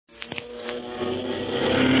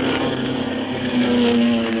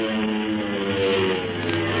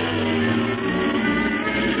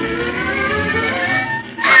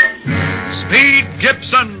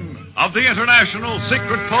of the International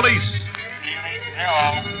Secret Police. Ceiling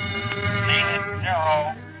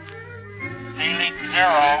zero. Ceiling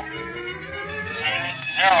zero.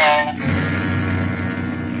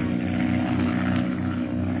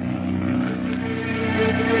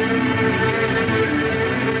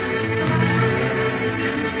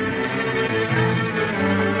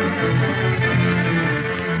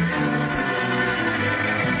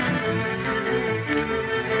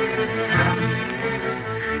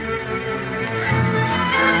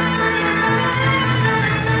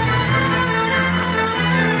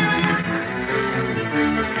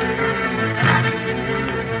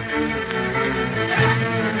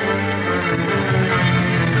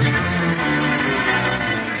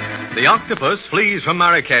 The octopus flees from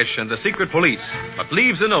Marrakesh and the secret police, but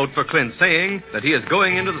leaves a note for Clint saying that he is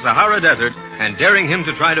going into the Sahara Desert and daring him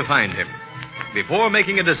to try to find him. Before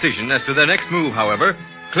making a decision as to their next move, however,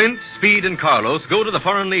 Clint, Speed, and Carlos go to the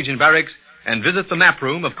Foreign Legion barracks and visit the map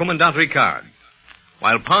room of Commandant Ricard.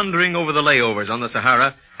 While pondering over the layovers on the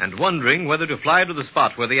Sahara and wondering whether to fly to the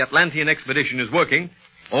spot where the Atlantean expedition is working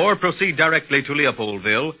or proceed directly to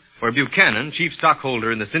Leopoldville, where Buchanan, chief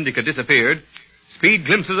stockholder in the syndicate, disappeared, Speed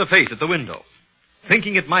glimpses a face at the window.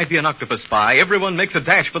 Thinking it might be an octopus spy, everyone makes a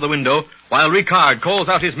dash for the window while Ricard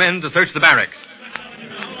calls out his men to search the barracks.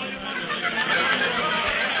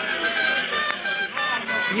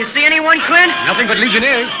 Can you see anyone, Clint? Nothing but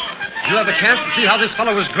Legionnaires. You have a chance to see how this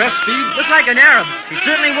fellow was dressed, Speed? Looks like an Arab. He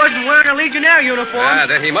certainly wasn't wearing a Legionnaire uniform.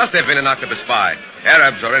 Then he must have been an octopus spy.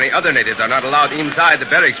 Arabs or any other natives are not allowed inside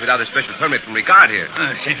the barracks without a special permit from Ricard here.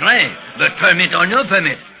 C'est vrai. But permit or no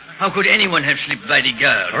permit, how could anyone have slipped by the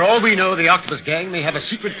guard? For all we know, the octopus gang may have a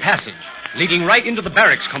secret passage leading right into the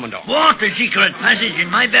barracks, Commandant. What? A secret passage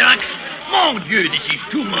in my barracks? Mon Dieu, this is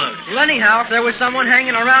too much. Well, anyhow, if there was someone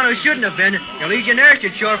hanging around who shouldn't have been, the Legionnaires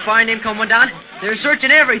should sure find him, Commandant. They're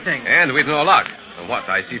searching everything. And with no luck. From what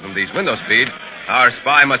I see from these window, Speed, our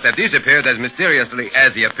spy must have disappeared as mysteriously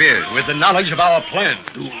as he appeared. With the knowledge of our plan.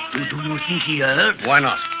 Do you think he heard? Why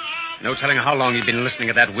not? No telling how long he'd been listening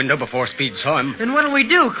at that window before Speed saw him. Then what'll we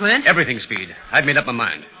do, Clint? Everything, Speed. I've made up my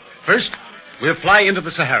mind. First, we'll fly into the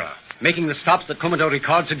Sahara, making the stops that Commodore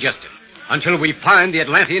Ricard suggested, until we find the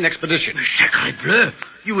Atlantean expedition. Sacre bleu.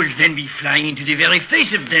 You will then be flying into the very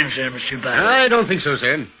face of danger, Monsieur Barrow. I don't think so,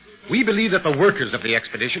 sir. We believe that the workers of the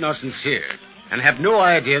expedition are sincere and have no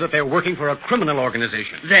idea that they're working for a criminal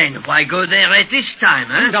organization. Then why go there at this time,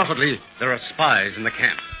 huh? Undoubtedly, there are spies in the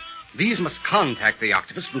camp. These must contact the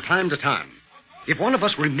octopus from time to time. If one of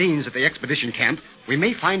us remains at the expedition camp, we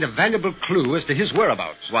may find a valuable clue as to his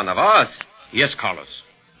whereabouts. One of us? Yes, Carlos.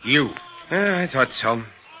 You. I thought so.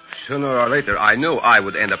 Sooner or later, I knew I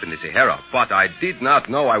would end up in the Sahara, but I did not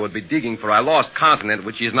know I would be digging for a lost continent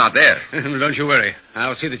which is not there. Don't you worry.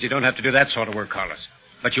 I'll see that you don't have to do that sort of work, Carlos.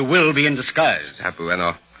 But you will be in disguise.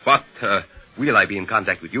 Bueno. But will I be in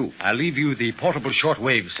contact with you? I'll leave you the portable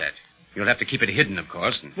shortwave set. You'll have to keep it hidden, of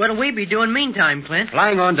course. What'll we be doing meantime, Clint?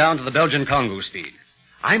 Flying on down to the Belgian Congo, Speed.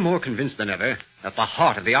 I'm more convinced than ever that the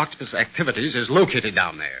heart of the octopus activities is located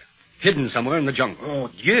down there, hidden somewhere in the jungle. Oh,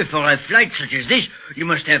 Dieu, for a flight such as this, you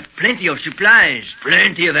must have plenty of supplies,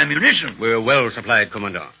 plenty of ammunition. We're well supplied,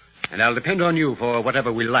 Commandant. And I'll depend on you for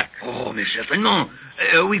whatever we lack. Oh, mais certainement.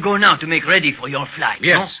 We go now to make ready for your flight,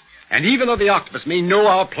 Yes. No? And even though the octopus may know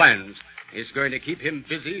our plans, it's going to keep him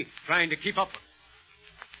busy trying to keep up.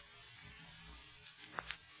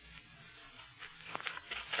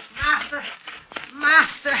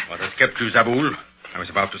 Master. What has kept you, Zabul? I was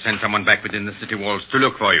about to send someone back within the city walls to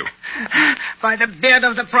look for you. By the beard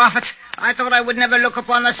of the prophet, I thought I would never look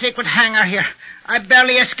upon the secret hangar here. I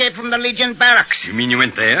barely escaped from the Legion barracks. You mean you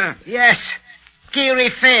went there? Yes.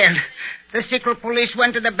 Kiri failed. The secret police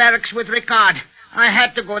went to the barracks with Ricard. I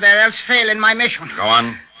had to go there, else fail in my mission. Go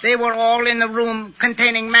on. They were all in the room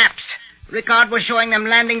containing maps. Ricard was showing them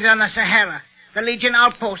landings on the Sahara, the Legion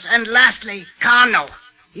Outpost, and lastly, Kano.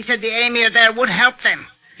 He said the emir there would help them.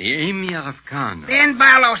 The emir of Kano. Then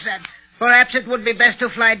Barlow said, perhaps it would be best to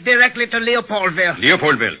fly directly to Leopoldville.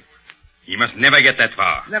 Leopoldville? He must never get that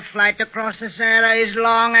far. The flight across the Sahara is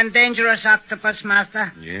long and dangerous, Octopus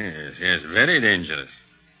Master. Yes, very dangerous.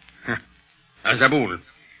 Zabul,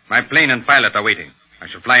 my plane and pilot are waiting. I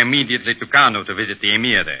shall fly immediately to Kano to visit the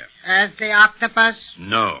emir there. As the Octopus?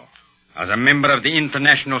 No. As a member of the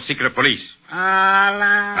International Secret Police.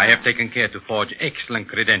 Allah. I have taken care to forge excellent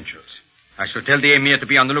credentials. I shall tell the emir to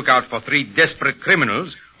be on the lookout for 3 desperate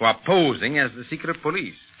criminals who are posing as the secret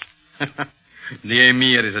police. The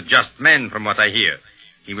emir is a just man, from what I hear.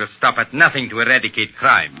 He will stop at nothing to eradicate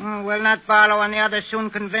crime. Oh, will not Barlow and the others soon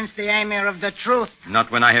convince the emir of the truth?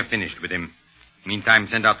 Not when I have finished with him. Meantime,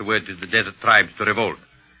 send out the word to the desert tribes to revolt.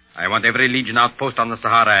 I want every Legion outpost on the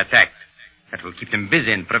Sahara attacked. That will keep them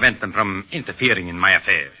busy and prevent them from interfering in my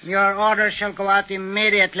affairs. Your orders shall go out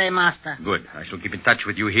immediately, Master. Good. I shall keep in touch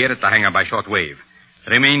with you here at the hangar by short wave.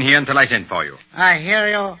 Remain here until I send for you. I hear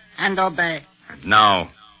you and obey. And now,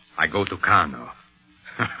 I go to Kano.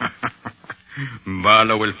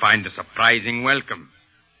 Barlow will find a surprising welcome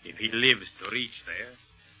if he lives to reach there.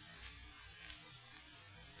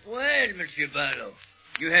 Well, Monsieur Barlow,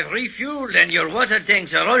 you have refueled and your water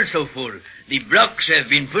tanks are also full. The blocks have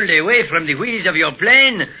been pulled away from the wheels of your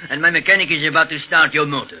plane, and my mechanic is about to start your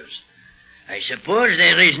motors. I suppose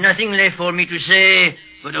there is nothing left for me to say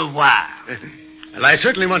but au revoir. Well, I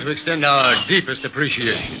certainly want to extend our deepest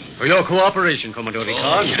appreciation for your cooperation, Commodore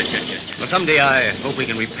Ricard. Yes. Well, someday I hope we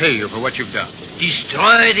can repay you for what you've done.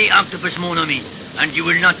 Destroy the octopus, mon ami, and you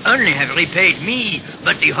will not only have repaid me,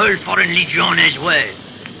 but the whole Foreign Legion as well.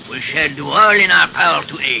 We shall do all in our power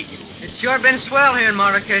to aid you. It's sure been swell here in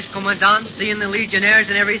Marrakesh, Commandant, seeing the Legionnaires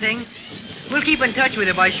and everything. We'll keep in touch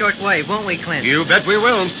with you by short wave, won't we, Clint? You bet we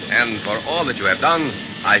will. And for all that you have done,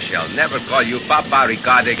 I shall never call you Papa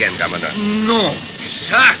Ricard again, Commander. No.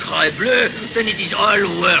 Sacre bleu, then it is all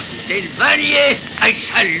worth it. Del Valier, I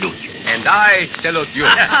salute you. And I salute you.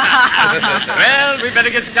 Well, we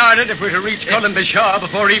better get started if we're to reach Colin Bashar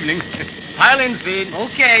before evening. Pile in, Speed.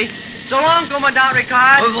 Okay. So long, Commandant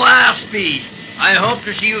Ricard. Au revoir, Speed. I hope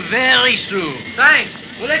to see you very soon. Thanks.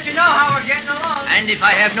 We'll let you know how we're getting along. And if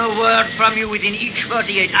I have no word from you within each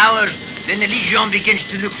 48 hours, then the Legion begins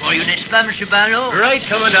to look for you, n'est-ce pas, Monsieur Barlow? Right,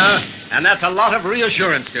 Commandant. And that's a lot of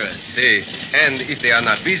reassurance to us. See, and if they are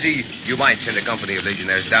not busy, you might send a company of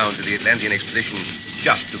Legionnaires down to the Atlantean expedition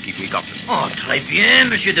just to keep me company. Oh, très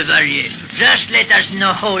bien, Monsieur de Valier. Just let us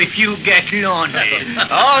know if you get lonely.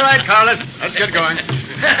 All right, Carlos. Let's get going.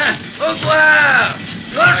 Au revoir.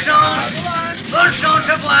 Bonne chance. Bonne chance,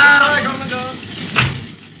 au revoir.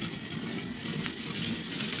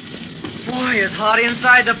 Boy, it's hot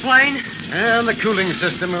inside the plane. And the cooling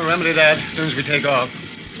system will remedy that as soon as we take off.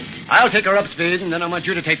 I'll take her up, Speed, and then I want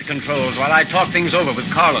you to take the controls while I talk things over with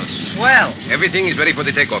Carlos. Well, Everything is ready for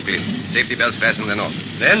the takeoff, Clint. Safety belts fastened and off.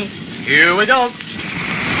 Then, here we go.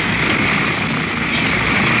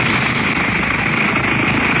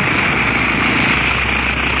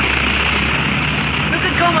 look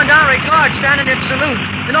at Commandant Ricard standing at salute,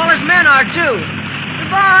 and all his men are, too.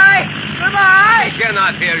 Goodbye! Goodbye! I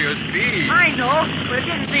cannot hear you speak. I know, but it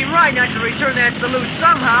didn't seem right not to return that salute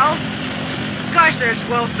somehow. Gosh, they're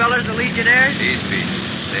swell fellas, the Legionnaires. See, Speed.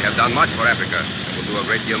 They have done much for Africa and will do a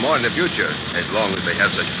great deal more in the future, as long as they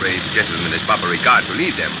have such brave gentlemen as Papa Ricard to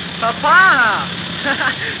lead them. Papa!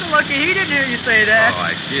 Lucky he didn't hear you say that. Oh,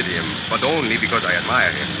 I kid him, but only because I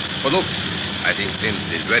admire him. But look, I think Clint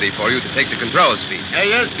is ready for you to take the controls, Speed. Hey,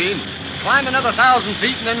 yes, Speed. Climb another 1,000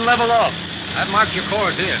 feet and then level off. I've marked your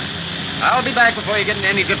course here. I'll be back before you get in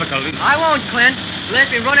any difficulties. I won't, Clint, unless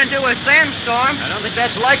we run into a sandstorm. I don't think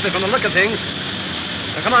that's likely from the look of things.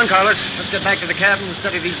 Now, come on, Carlos. Let's get back to the cabin and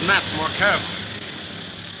study these maps more carefully.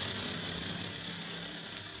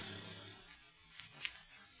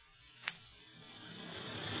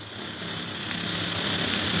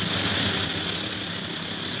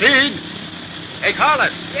 Speed! Hey,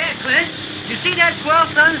 Carlos. Yeah, Clint. You see that swell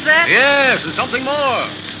sunset? Yes, and something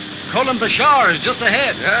more. Colin Bashar is just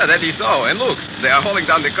ahead. Yeah, that is so. And look, they are hauling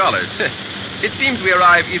down the colors. It seems we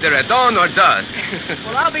arrive either at dawn or dusk.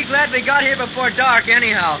 Well, I'll be glad we got here before dark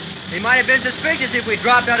anyhow. They might have been suspicious if we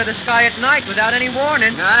dropped out of the sky at night without any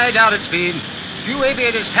warning. I doubt it, Speed. Few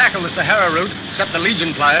aviators tackle the Sahara route, except the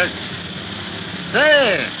Legion flyers.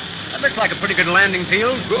 Say, that looks like a pretty good landing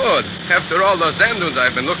field. Good. After all those sand dunes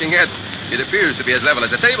I've been looking at, it appears to be as level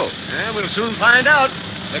as a table. Yeah, we'll soon find out,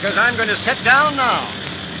 because I'm going to sit down now.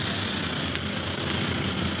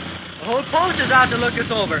 The whole post is out to look us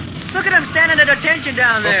over. Look at them standing at attention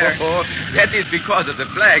down there. Oh, that is because of the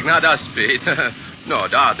flag, not us, Speed. No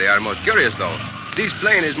doubt they are most curious, though. This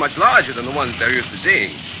plane is much larger than the ones they're used to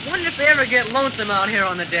seeing. Wonder if they ever get lonesome out here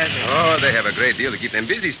on the desert. Oh, they have a great deal to keep them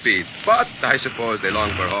busy, Speed. But I suppose they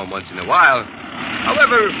long for home once in a while.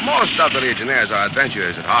 However, most of the Legionnaires are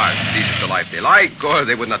adventurers at heart. This is the life they like, or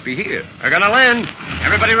they would not be here. We're going to land.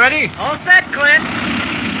 Everybody ready? All set, Clint.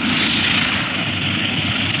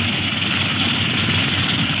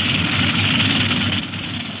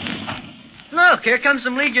 Look, here comes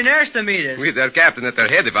some Legionnaires to meet us. With their captain at their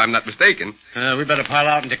head, if I'm not mistaken. We better pile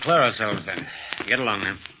out and declare ourselves then. Get along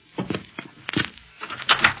now.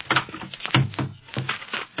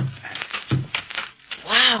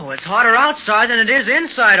 Wow, it's hotter outside than it is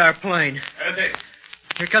inside our plane.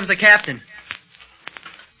 Here comes the captain.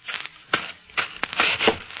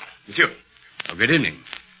 Monsieur. Oh, good evening.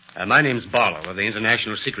 My name's Barlow of the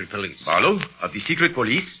International Secret Police. Barlow, of the secret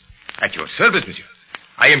police? At your service, monsieur.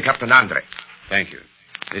 I am Captain Andre. Thank you.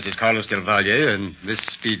 This is Carlos Del Valle, and this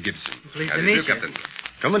is Speed Gibson. Pleased to meet you. Captain.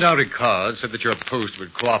 Commandant Ricard said that your post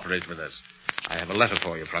would cooperate with us. I have a letter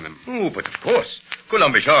for you from him. Oh, but of course.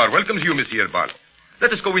 Colombechar welcomes you, Monsieur Barlow.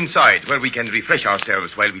 Let us go inside where we can refresh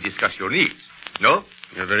ourselves while we discuss your needs. No?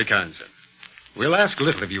 You're very kind, sir. We'll ask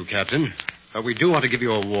little of you, Captain, but we do want to give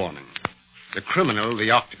you a warning. The criminal,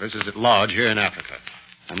 the octopus, is at large here in Africa,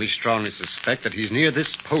 and we strongly suspect that he's near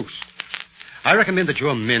this post. I recommend that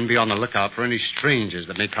your men be on the lookout for any strangers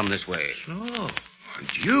that may come this way. Oh, and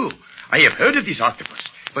you? I have heard of this octopus,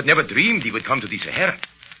 but never dreamed he would come to the Sahara.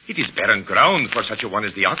 It is barren ground for such a one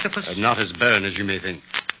as the octopus. Not as barren as you may think.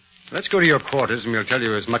 Let's go to your quarters, and we'll tell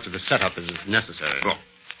you as much of the setup as is necessary. Go.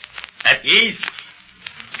 At ease.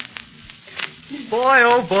 Boy,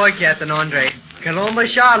 oh boy, Captain Andre.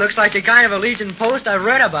 Colombechar looks like the kind of a Legion post I've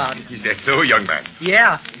read about. Is that so, young man?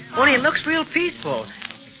 Yeah, only it looks real peaceful.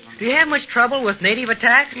 Do you have much trouble with native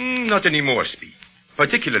attacks? Not anymore, Speed.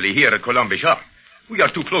 Particularly here at Colombechar. We are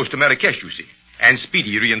too close to Marrakesh, you see, and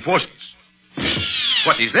speedy reinforcements.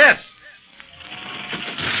 What is that?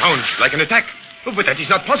 Sounds like an attack. Oh, but that is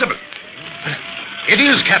not possible. It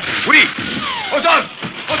is, Captain. Oui. Hold on!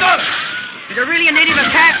 Hold on! Is there really a native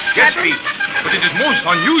attack, Yes, Captain? Speed. But it is most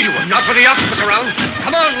unusual. Not with the octopus around.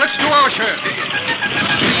 Come on, let's do our share.